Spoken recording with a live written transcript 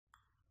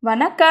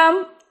வணக்கம்.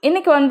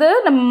 இன்னைக்கு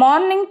நம்ம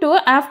மார்னிங் டு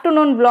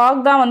ஆஃப்டர்நூன் vlog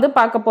தான்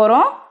பார்க்க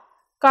போகிறோம்.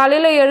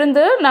 காலையில்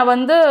எழுந்து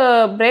நான்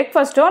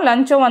பிரேக்ஃபாஸ்ட்டும்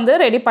லஞ்சும்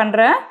ரெடி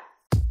பண்ணுறேன்.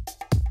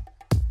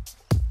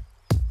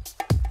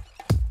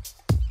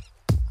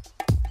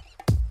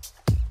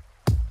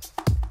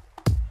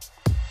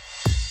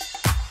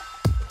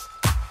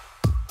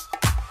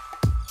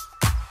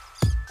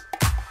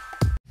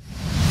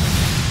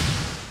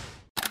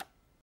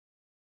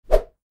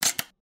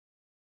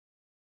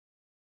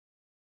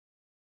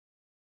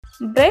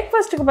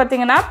 பிரேக்ஃபாஸ்ட்டுக்கு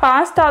பார்த்தீங்கன்னா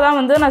பாஸ்தா தான்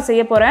நான்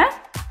செய்ய போகிறேன்.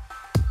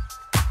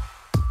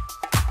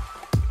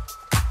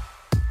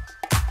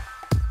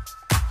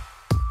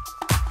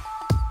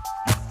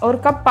 ஒரு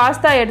கப்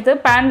பாஸ்தா எடுத்து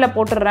பேனில்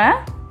போட்டுடுறேன்.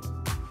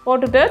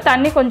 போட்டுட்டு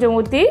தண்ணி கொஞ்சம்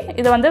ஊற்றி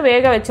இதை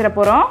வேக வச்சிட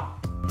போகிறோம்.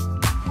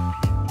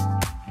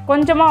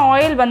 கொஞ்சமாக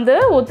ஆயில்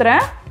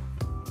ஊற்றுறேன்.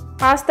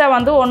 பாஸ்தா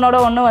ஒன்றோட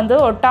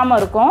ஒன்று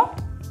ஒட்டாமல் இருக்கும்.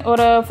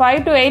 ஒரு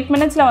 5 to 8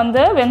 மினிட்ஸில்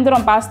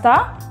வெந்துடும் பாஸ்தா.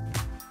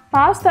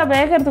 பாஸ்தா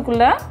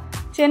வேகிறதுக்குள்ளே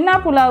சென்னா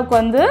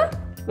புலாவுக்கு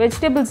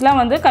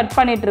வெஜிடபிள்ஸ்லாம் கட்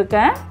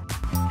பண்ணிகிட்ருக்கேன்.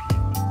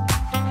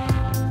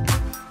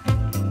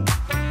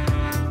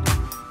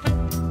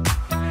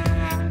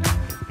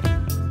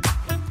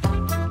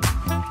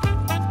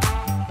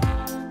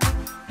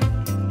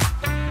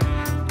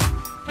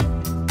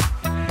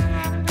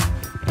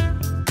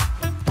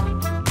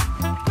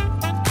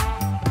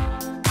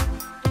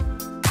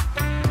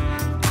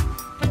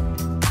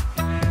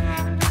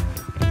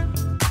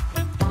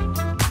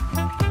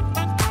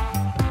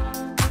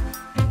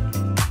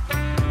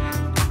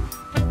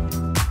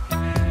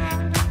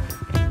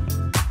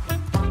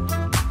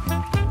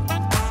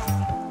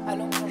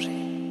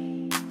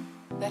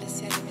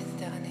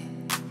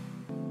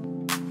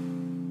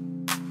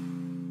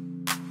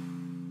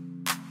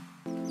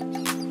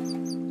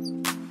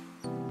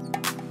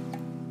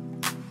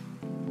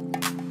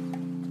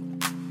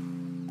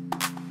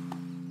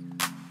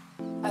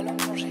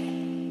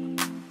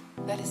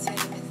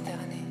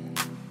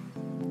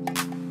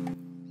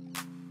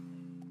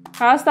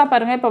 பாஸ்தா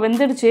பாருங்கள், இப்போ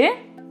வெந்துடுச்சு.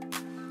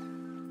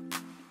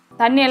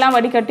 தண்ணியெல்லாம்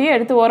வடிகட்டி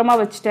எடுத்து ஓரமாக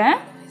வச்சுட்டேன்.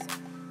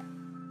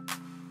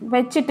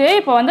 வச்சுட்டு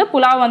இப்போ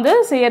புலாவ்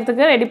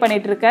செய்யறதுக்கு ரெடி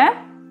பண்ணிகிட்ருக்கேன்.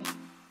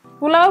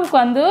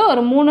 புலாவுக்கு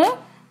ஒரு 3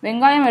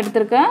 வெங்காயம்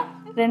எடுத்திருக்கேன்,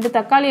 2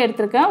 தக்காளி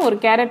எடுத்திருக்கேன்,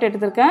 1 கேரட்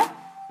எடுத்திருக்கேன்.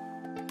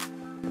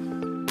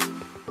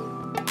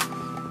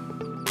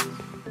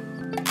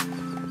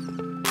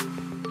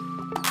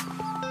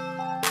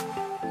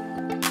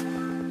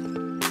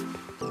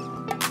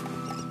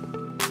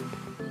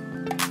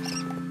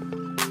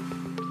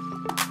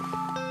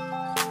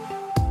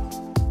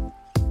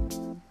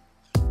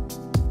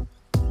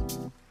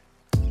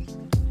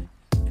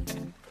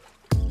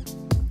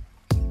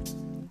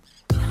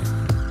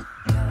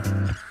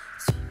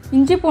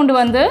 இஞ்சி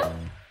பூண்டு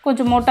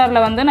கொஞ்சம்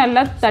மோட்டாரில்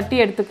நல்லா தட்டி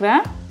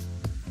எடுத்துக்கிறேன்.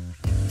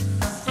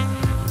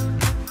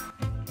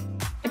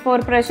 இப்போ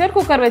ஒரு ப்ரெஷர்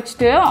குக்கர்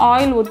வச்சுட்டு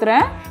ஆயில்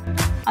ஊற்றுறேன்.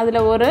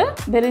 அதில் ஒரு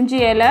பிரிஞ்சி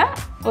இலை,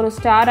 ஒரு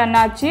ஸ்டார்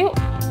அன்னாச்சி,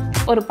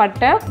 ஒரு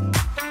பட்டை,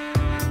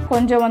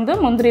 கொஞ்சம்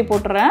முந்திரி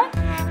போட்டுறேன்.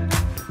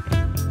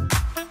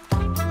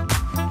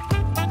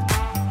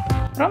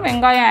 அப்புறம்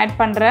வெங்காயம்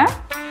ஆட் பண்ணுறேன்.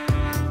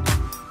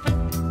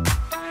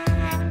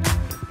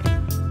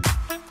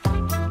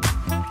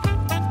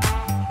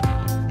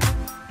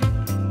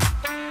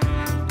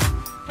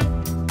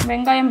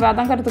 வெங்காயம்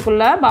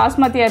வதங்கிறதுக்குள்ளே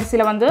பாஸ்மதி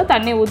அரிசியில்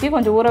தண்ணி ஊற்றி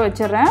கொஞ்சம் ஊற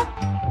வச்சிடுறேன்.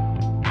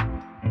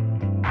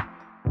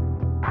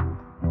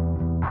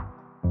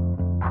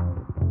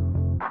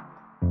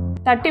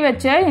 தட்டி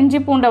வச்ச இஞ்சி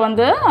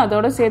பூண்டை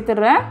அதோடு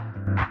சேர்த்துடுறேன்.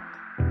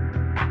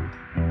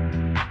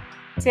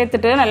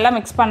 சேர்த்துட்டு நல்லா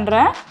மிக்ஸ்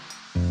பண்ணுறேன்.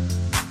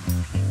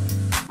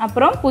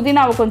 அப்புறம்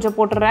புதினாவை கொஞ்சம்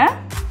போட்டுறேன்.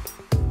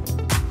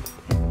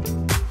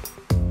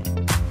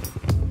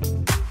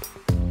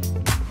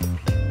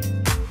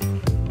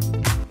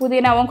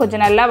 புதினாவும்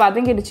கொஞ்சம் நல்லா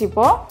வதங்கிடுச்சு.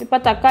 இப்போ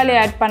தக்காளி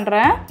ஆட்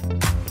பண்ணுறேன்.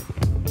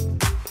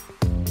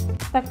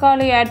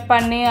 தக்காளி ஆட்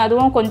பண்ணி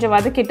அதுவும் கொஞ்சம்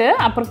வதக்கிட்டு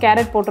அப்புறம்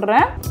கேரட்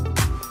போட்டுடுறேன்.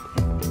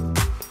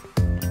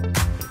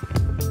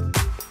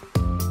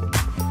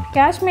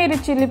 காஷ்மீரி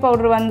சில்லி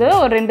பவுடர்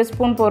ஒரு 2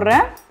 ஸ்பூன்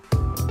போடுறேன்.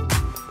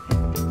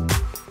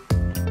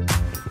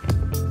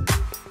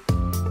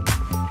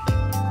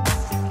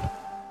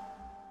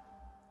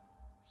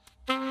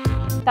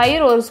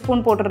 தயிர் 1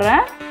 ஸ்பூன்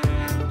போட்டுடுறேன்.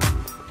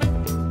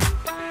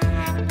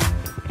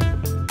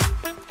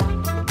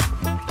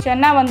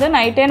 சென்னா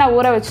நைட்டே நான்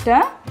ஊற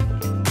வச்சிட்டேன்.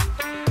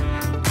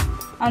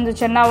 அந்த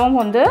சென்னாவும்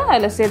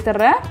அதில்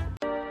சேர்த்துட்றேன்.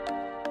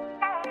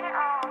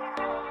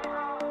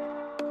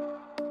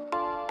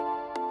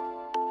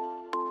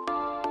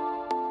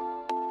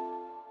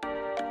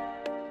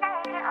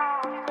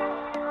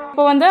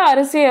 இப்போ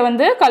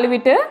அரிசியை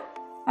கழுவிட்டு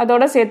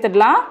அதோட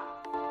சேர்த்துடலாம்.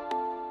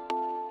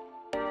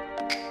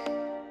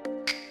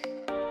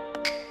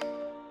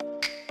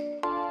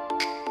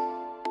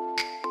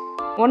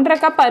 1.5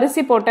 கப்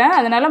அரிசி போட்டேன்,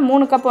 அதனால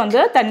 3 கப்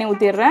தண்ணி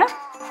ஊற்றிடுறேன்.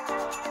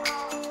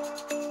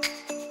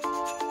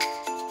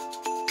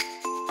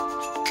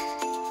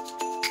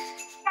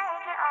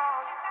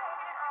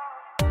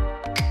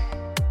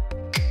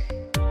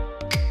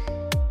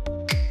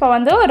 இப்போ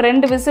வந்து ஒரு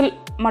 2 விசில்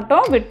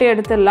மட்டும் விட்டு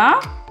எடுத்துடலாம்.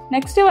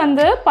 நெக்ஸ்ட்டு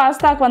வந்து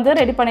பாஸ்தாக்கு வந்து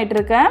ரெடி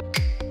பண்ணிகிட்ருக்கேன்.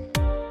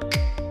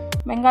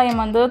 வெங்காயம்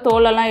வந்து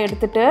தோலெல்லாம்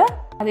எடுத்துட்டு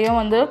அதையும்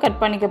வந்து கட்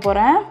பண்ணிக்க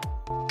போகிறேன்.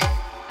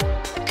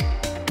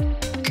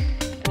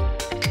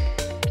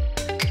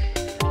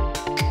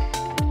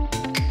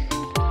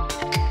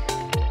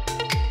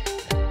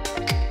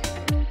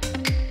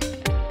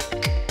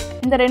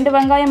 இந்த 2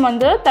 வெங்காயம்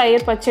வந்து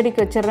தயிர்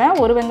பச்சடிக்கு வச்சிடுறேன்.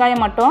 ஒரு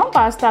வெங்காயம் மட்டும்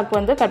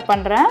பாஸ்தாக்கு வந்து கட்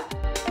பண்ணுறேன்.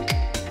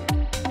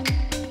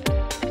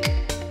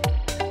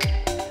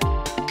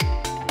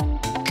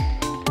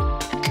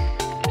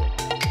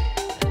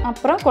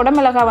 அப்புறம்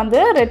குடமிளகாய் வந்து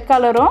ரெட்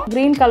கலரும்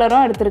க்ரீன்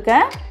கலரும்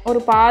எடுத்திருக்கேன். ஒரு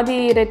பாதி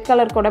ரெட்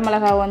கலர்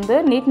குடமிளகாய் வந்து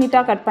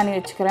நீட்டாக கட் பண்ணி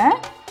வச்சுக்கிறேன்.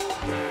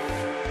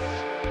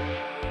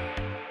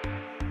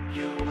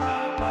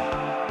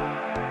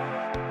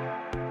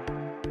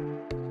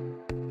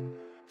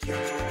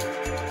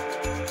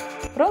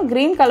 அப்புறம்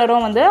க்ரீன்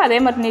கலரும் வந்து அதே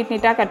மாதிரி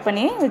நீட்டாக கட்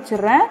பண்ணி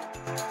வச்சிடுறேன்.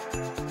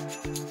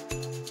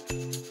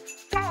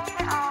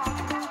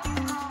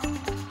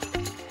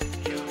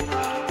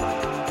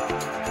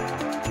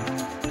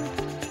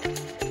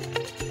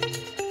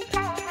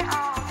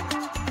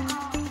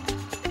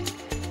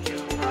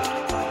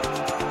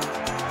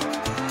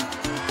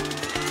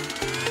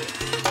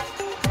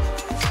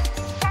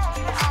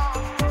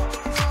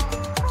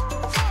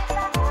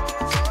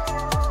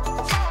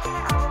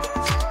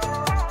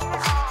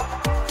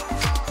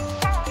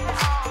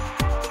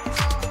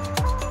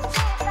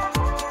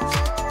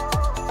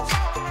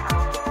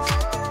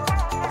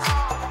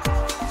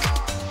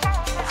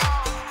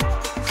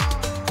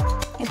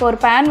 இப்போ ஒரு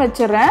பேன்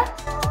வச்சிடுறேன்.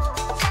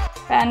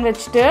 பேன்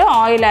வச்சுட்டு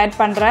ஆயில் ஆட்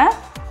பண்ணுறேன்.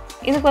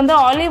 இதுக்கு வந்து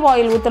ஆலிவ்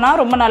ஆயில் ஊற்றினா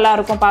ரொம்ப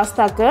நல்லாயிருக்கும்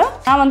பாஸ்தாக்கு.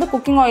 நான் வந்து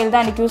குக்கிங் ஆயில்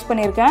தான் இன்றைக்கி யூஸ்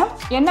பண்ணியிருக்கேன்.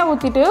 எண்ணெய்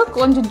ஊற்றிட்டு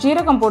கொஞ்சம்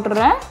ஜீரகம்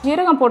போட்டுடுறேன்.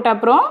 ஜீரகம் போட்ட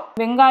அப்புறம்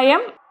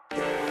வெங்காயம்,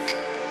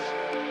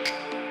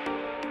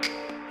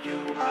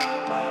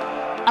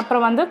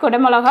 அப்புறம் வந்து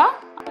குடமிளகா,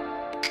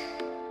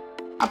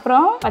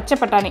 அப்புறம் பச்சை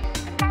பட்டாணி,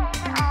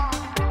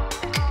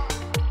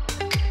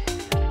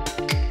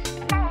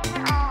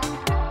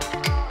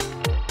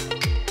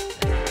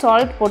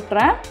 சால்ட்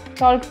போட்டுறேன்.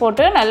 சால்ட்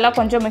போட்டு நல்லா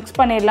கொஞ்சம் மிக்ஸ்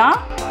பண்ணிடலாம்.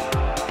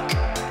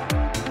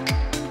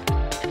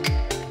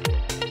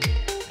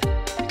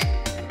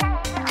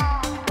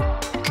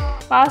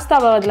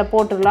 பாஸ்தாவை அதில்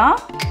போட்டுடலாம்.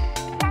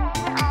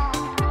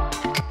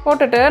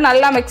 போட்டுட்டு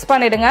நல்லா மிக்ஸ்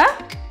பண்ணிவிடுங்க.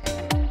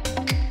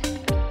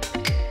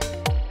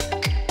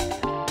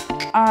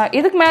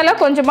 இதுக்கு மேலே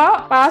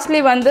கொஞ்சமாக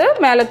பார்ஸ்லி வந்து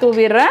மேலே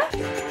தூவிடுறேன்.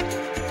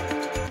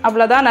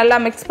 அவ்வளோதான். நல்லா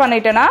மிக்ஸ்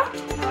பண்ணிட்டேன்னா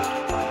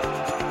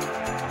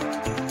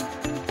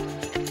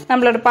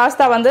நம்மளோட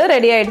பாஸ்தா வந்து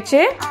ரெடி ஆயிடுச்சு.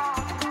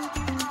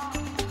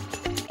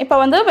 இப்போ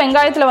வந்து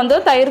வெங்காயத்தில் வந்து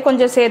தயிர்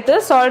கொஞ்சம் சேர்த்து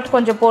சால்ட்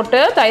கொஞ்சம்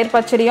போட்டு தயிர்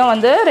பச்சடியும்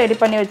வந்து ரெடி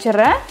பண்ணி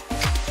வச்சிடுறேன்.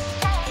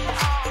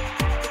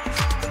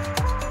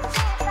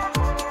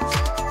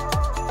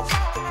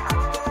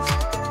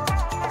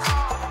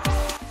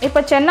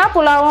 இப்போ சென்னா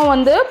புலாவும்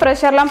வந்து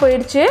ப்ரெஷர்லாம்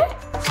போயிடுச்சு.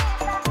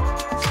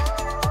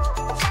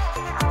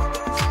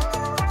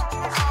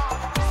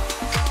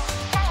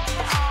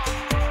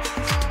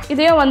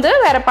 இதையும் வந்து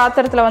வேறு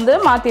பாத்திரத்தில் வந்து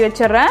மாற்றி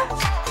வச்சிடுறேன்.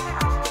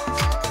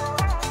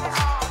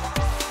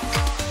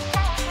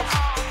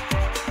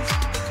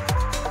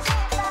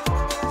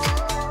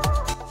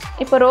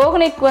 இப்போ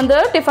ரோகிணிக்கு வந்து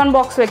டிஃபன்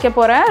பாக்ஸ் வைக்க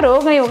போகிறேன்.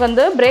 ரோகிணி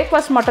வந்து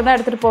பிரேக்ஃபாஸ்ட் மட்டும் தான்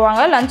எடுத்துகிட்டு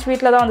போவாங்க. லஞ்ச்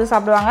வீட்டில் தான் வந்து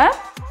சாப்பிடுவாங்க.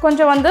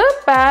 கொஞ்சம் வந்து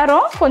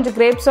பேரும் கொஞ்சம்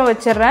கிரேப்ஸும்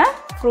வச்சிடுறேன்,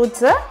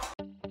 ஃப்ரூட்ஸு.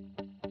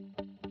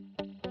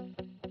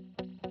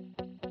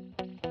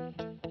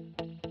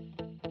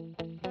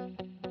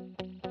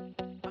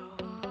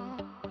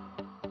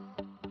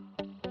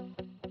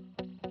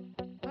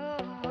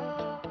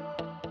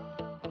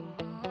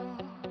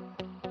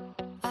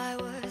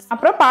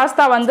 அப்புறம்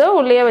பாஸ்தா வந்து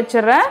உள்ளே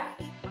வச்சிடுறேன்.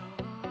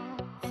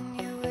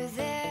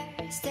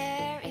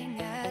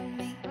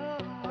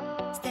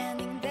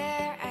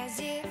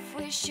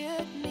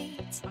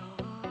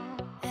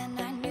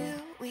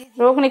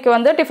 ரோகிணிக்கு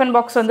வந்து டிஃபன்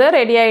பாக்ஸ் வந்து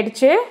ரெடி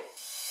ஆயிடுச்சு.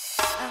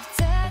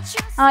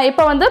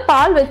 இப்போ வந்து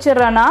பால்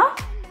வச்சிடுறேன்னா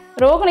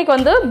ரோகிணிக்கு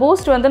வந்து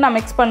பூஸ்ட் வந்து நான்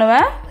மிக்ஸ்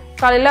பண்ணுவேன்.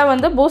 காலையில்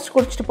வந்து பூஸ்ட்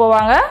குடிச்சிட்டு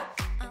போவாங்க.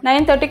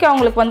 9:30க்கு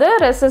அவங்களுக்கு வந்து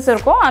ரெசஸ்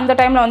இருக்கும். அந்த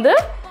டைமில் வந்து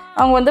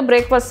அவங்க வந்து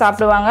பிரேக்ஃபாஸ்ட்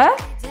சாப்பிடுவாங்க.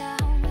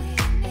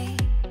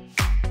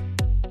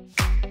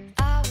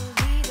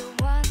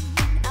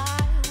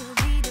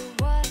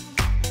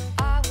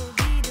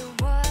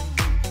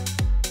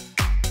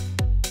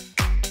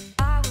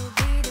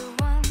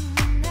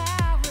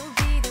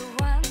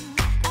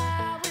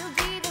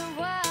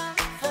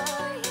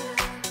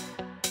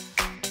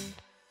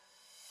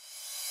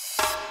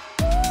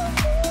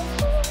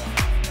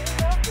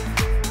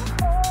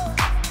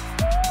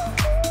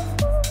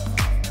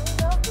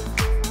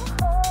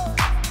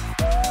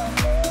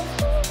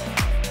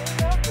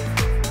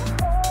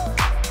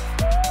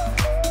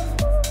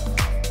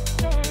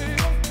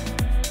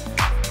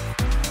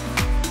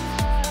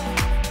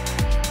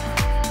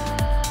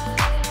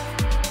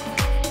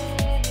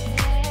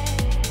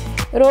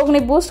 ரோகிணி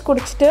பூஸ்ட்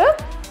குடிச்சிட்டு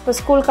இப்போ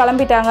ஸ்கூல்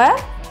கிளம்பிட்டாங்க.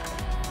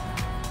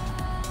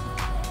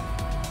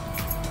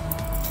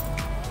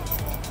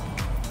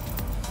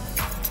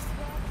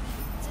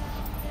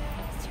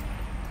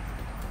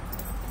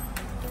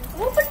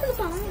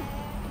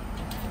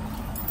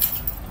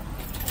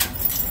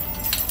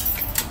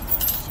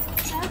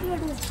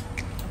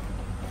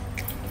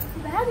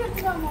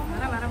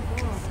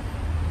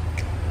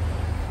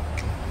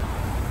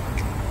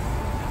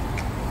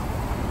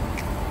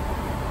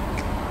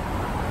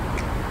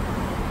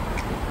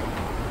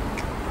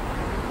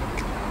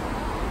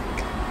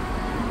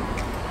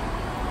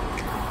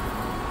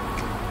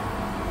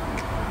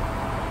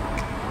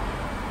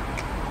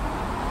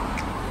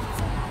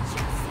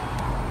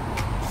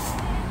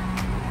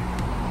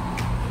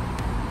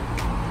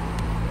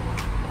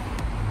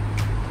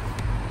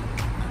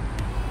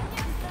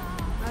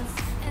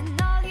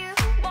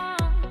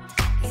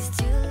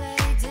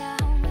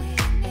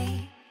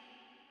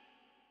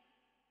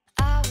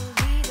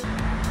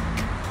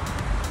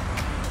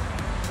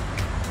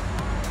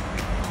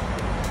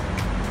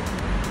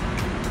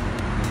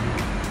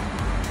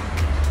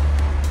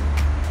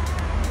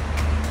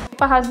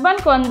 இப்போ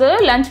ஹஸ்பண்ட்க்கு வந்து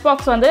லஞ்ச்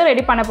பாக்ஸ் வந்து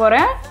ரெடி பண்ண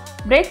போகிறேன்.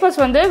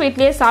 பிரேக்ஃபாஸ்ட் வந்து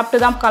வீட்லேயே சாப்பிட்டு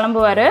தான்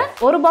கிளம்புவார்.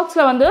 ஒரு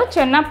பாக்ஸில் வந்து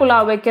சென்னா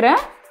புலாவ்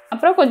வைக்கிறேன்.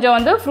 அப்புறம் கொஞ்சம்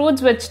வந்து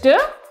ஃப்ரூட்ஸ் வச்சுட்டு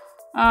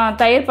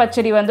தயிர்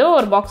பச்சடி வந்து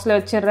ஒரு பாக்ஸில்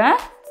வச்சிடுறேன்.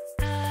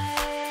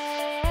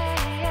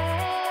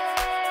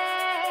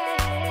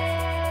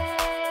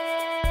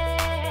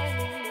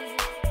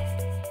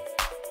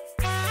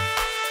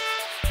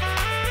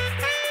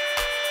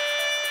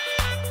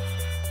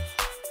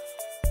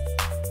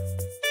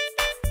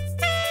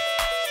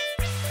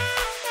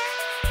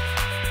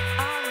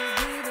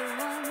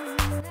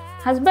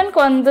 ஹஸ்பண்ட்க்கு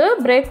வந்து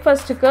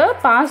பிரேக்ஃபாஸ்ட்டுக்கு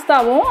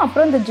பாஸ்தாவும்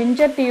அப்புறம் இந்த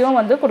ஜிஞ்சர் டீயும்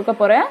வந்து கொடுக்க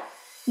போகிறேன்.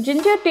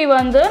 ஜிஞ்சர் டீ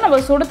வந்து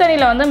நம்ம சுடு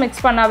தண்ணியில் வந்து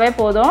மிக்ஸ் பண்ணாவே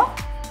போதும்,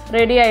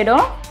 ரெடி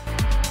ஆகிடும்.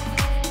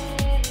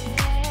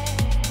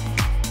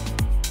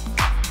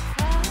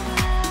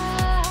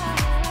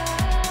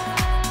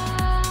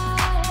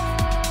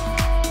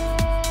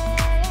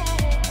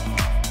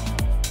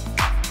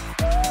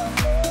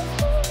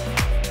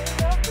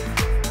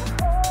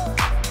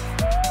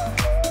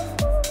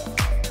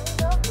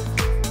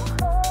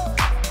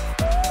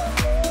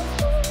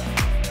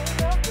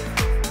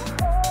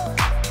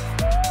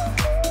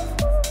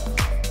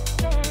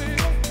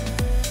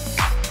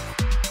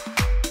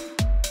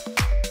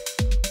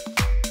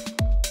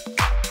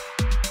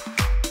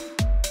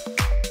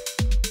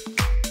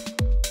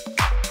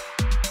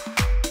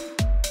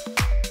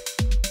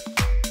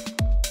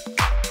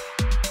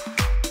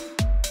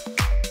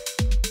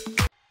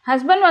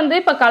 ஹஸ்பண்ட் வந்து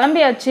இப்போ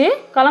கிளம்பியாச்சு.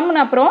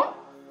 கிளம்புன அப்புறம்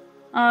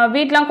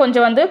வீட்டெலாம்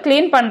கொஞ்சம் வந்து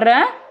க்ளீன்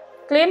பண்ணுறேன்.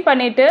 க்ளீன்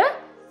பண்ணிவிட்டு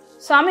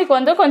சாமிக்கு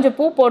வந்து கொஞ்சம்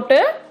பூ போட்டு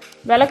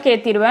விளக்கு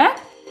ஏற்றிடுவேன்.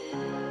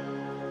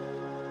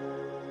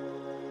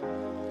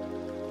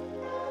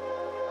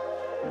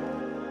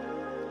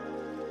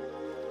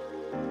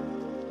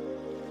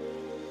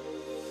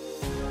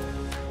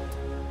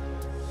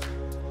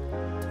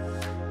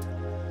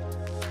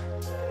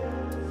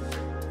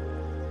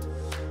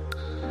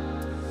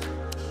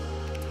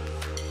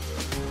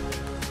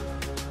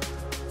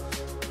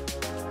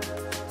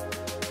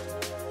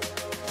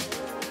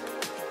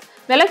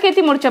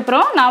 விளக்கேற்றி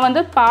முடிச்சப்புறம் நான்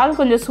வந்து பால்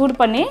கொஞ்சம் சூடு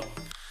பண்ணி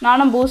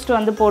நானும் பூஸ்ட்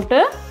வந்து போட்டு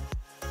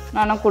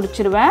நானும்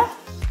குடிச்சிடுவேன்.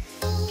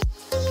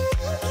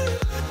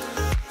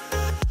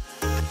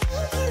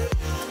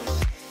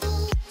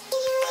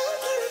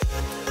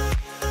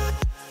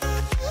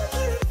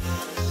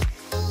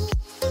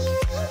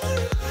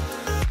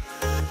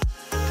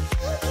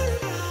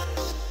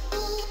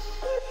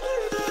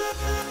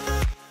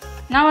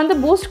 நான் வந்து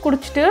பூஸ்ட்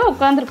குடிச்சிட்டு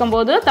உட்காந்துருக்கும்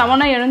போது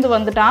தவணை எழுந்து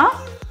வந்துட்டான்.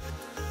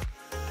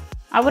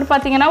 அவர்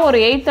பார்த்தீங்கன்னா ஒரு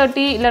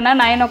 8:30 இல்லைன்னா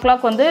 9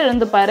 o'clock வந்து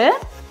எழுந்துப்பார்.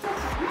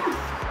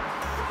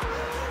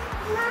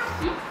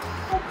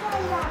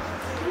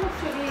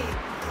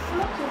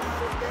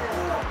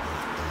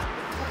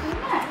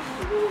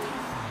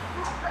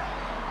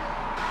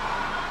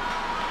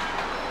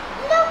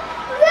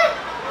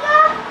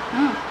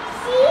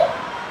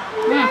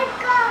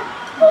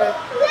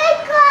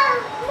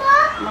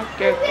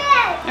 ஓகே ஓகே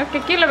ஓகே,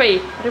 கீழே வை,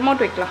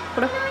 ரிமோட் வைக்கலாம்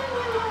கூட,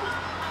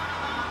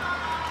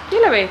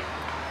 கீழே வை,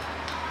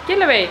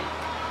 கீழே வை.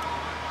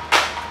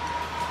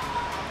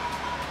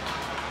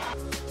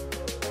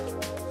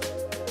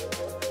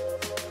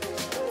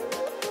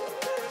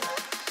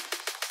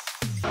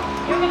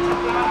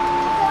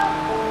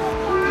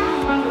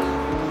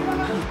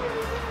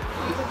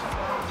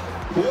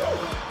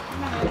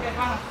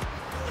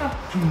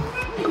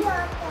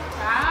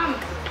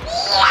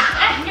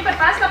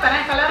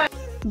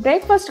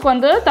 பிரேக்ஃபாஸ்ட்டுக்கு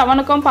வந்து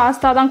தவனுக்கும்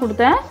பாஸ்தா தான்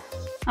கொடுத்தேன்.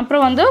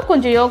 அப்புறம் வந்து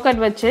கொஞ்சம்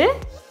யோகர்ட் வச்சு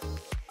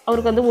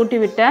அவருக்கு வந்து ஊட்டி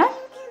விட்டேன்.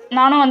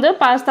 நானும் வந்து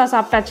பாஸ்தா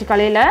சாப்பிட்டாச்சு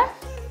காலையில்.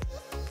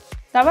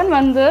 தவன்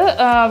வந்து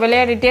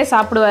விளையாடிட்டே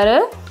சாப்பிடுவார்.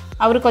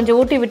 அவருக்கு கொஞ்சம்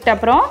ஊட்டி விட்ட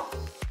அப்புறம்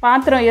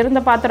பாத்திரம்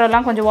இருந்த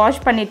பாத்திரம்லாம் கொஞ்சம்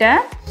வாஷ்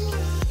பண்ணிட்டேன்.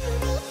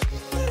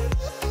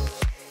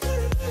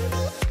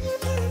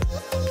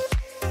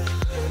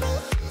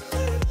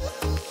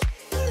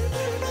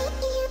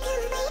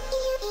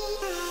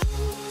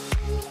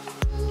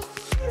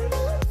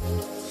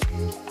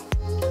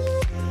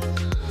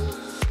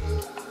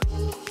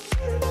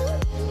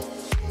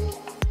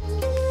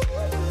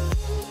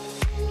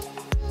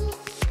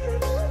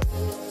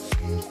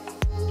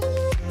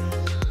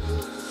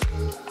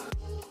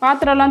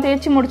 பாத்திரம்லாம்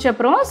தேய்ச்சி முடிச்ச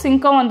அப்புறம்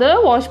சிங்க்கும் வந்து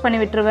வாஷ் பண்ணி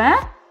விட்டுருவேன்.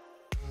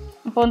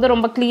 இப்போ வந்து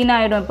ரொம்ப க்ளீன்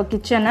ஆகிடும் இப்போ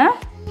கிச்சனு.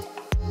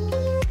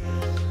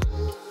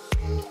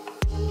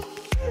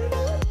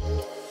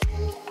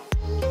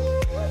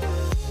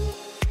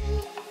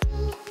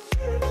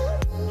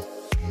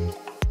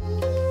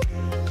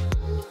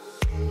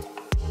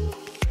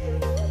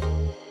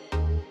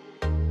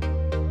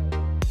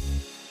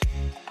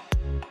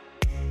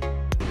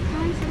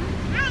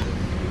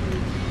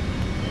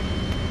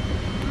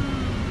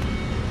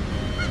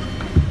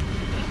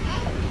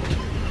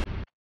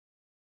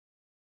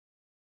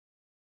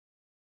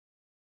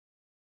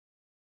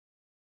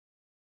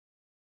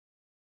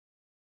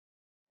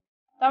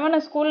 தவனை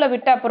ஸ்கூலில்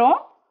விட்ட அப்புறம்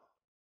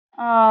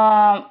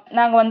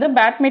நாங்கள் வந்து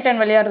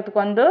பேட்மிண்டன் விளையாடுறதுக்கு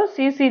வந்து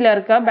சிசியில்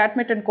இருக்க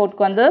பேட்மிண்டன்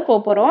கோர்ட்டுக்கு வந்து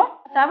போகிறோம்.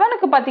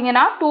 தவனுக்கு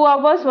பார்த்தீங்கன்னா 2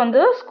 hours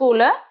வந்து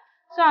ஸ்கூலு.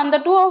 ஸோ அந்த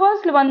 2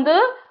 ஹவர்ஸில் வந்து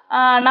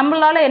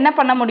நம்மளால் என்ன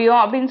பண்ண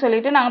முடியும் அப்படின்னு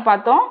சொல்லிட்டு நாங்கள்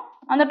பார்த்தோம்.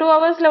 அந்த 2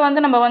 ஹவர்ஸில்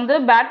வந்து நம்ம வந்து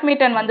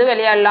பேட்மிண்டன் வந்து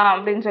விளையாடலாம்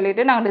அப்படின்னு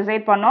சொல்லிட்டு நாங்கள்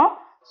டிசைட் பண்ணோம்.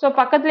 ஸோ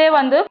பக்கத்துலேயே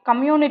வந்து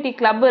கம்யூனிட்டி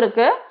கிளப்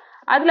இருக்குது.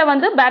 அதில்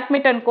வந்து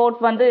பேட்மிண்டன்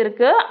கோர்ட் வந்து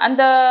இருக்குது.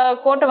 அந்த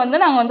கோர்ட்டை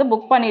வந்து நாங்கள் வந்து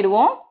புக்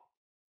பண்ணிடுவோம்.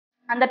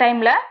 அந்த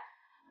டைமில்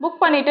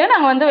புக் பண்ணிவிட்டு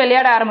நாங்கள் வந்து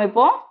விளையாட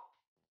ஆரம்பிப்போம்.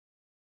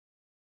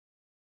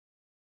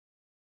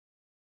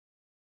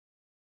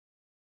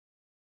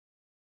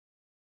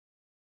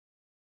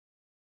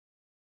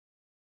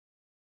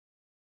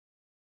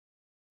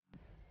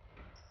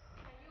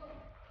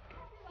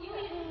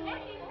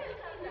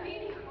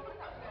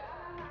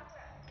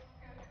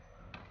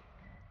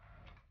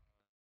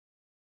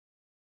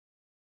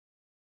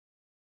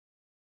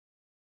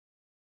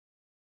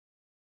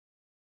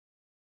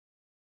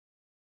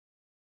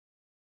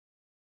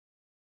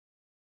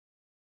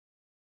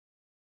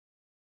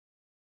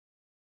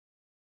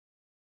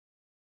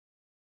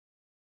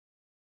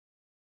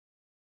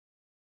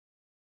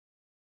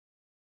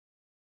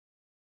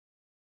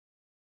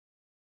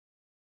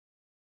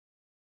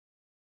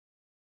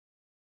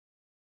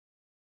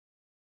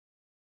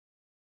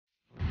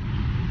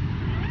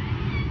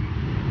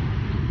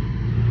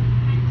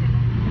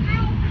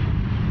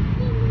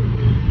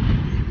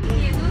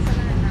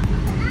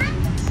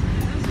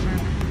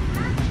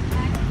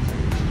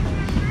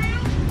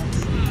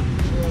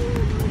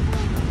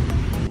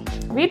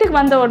 வீட்டுக்கு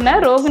வந்த உடனே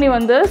ரோகிணி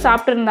வந்து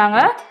சாப்பிட்டு இருந்தாங்க.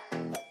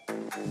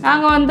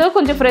 நாங்கள் வந்து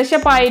கொஞ்சம்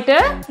ஃப்ரெஷ்அப் ஆகிட்டு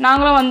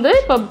நாங்களும் வந்து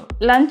இப்போ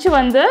லஞ்சு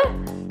வந்து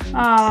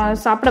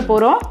சாப்பிட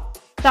போகிறோம்.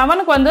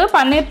 தவனுக்கு வந்து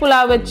பன்னீர்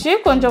புலாவ் வச்சு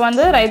கொஞ்சம்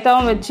வந்து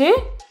ரைத்தாவும் வச்சு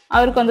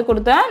அவருக்கு வந்து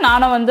கொடுத்தேன்.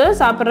 நானும் வந்து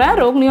சாப்பிட்றேன்.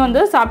 ரோகிணியும்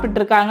வந்து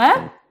சாப்பிட்டுருக்காங்க.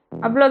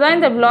 அவ்வளோதான்,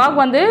 இந்த vlog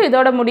வந்து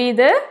இதோட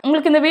முடியுது.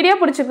 உங்களுக்கு இந்த வீடியோ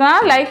பிடிச்சிருக்கா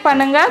லைக்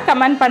பண்ணுங்கள்,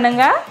 கமெண்ட்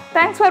பண்ணுங்கள்.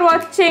 தேங்க்ஸ் ஃபார்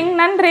வாட்சிங்.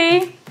 நன்றி.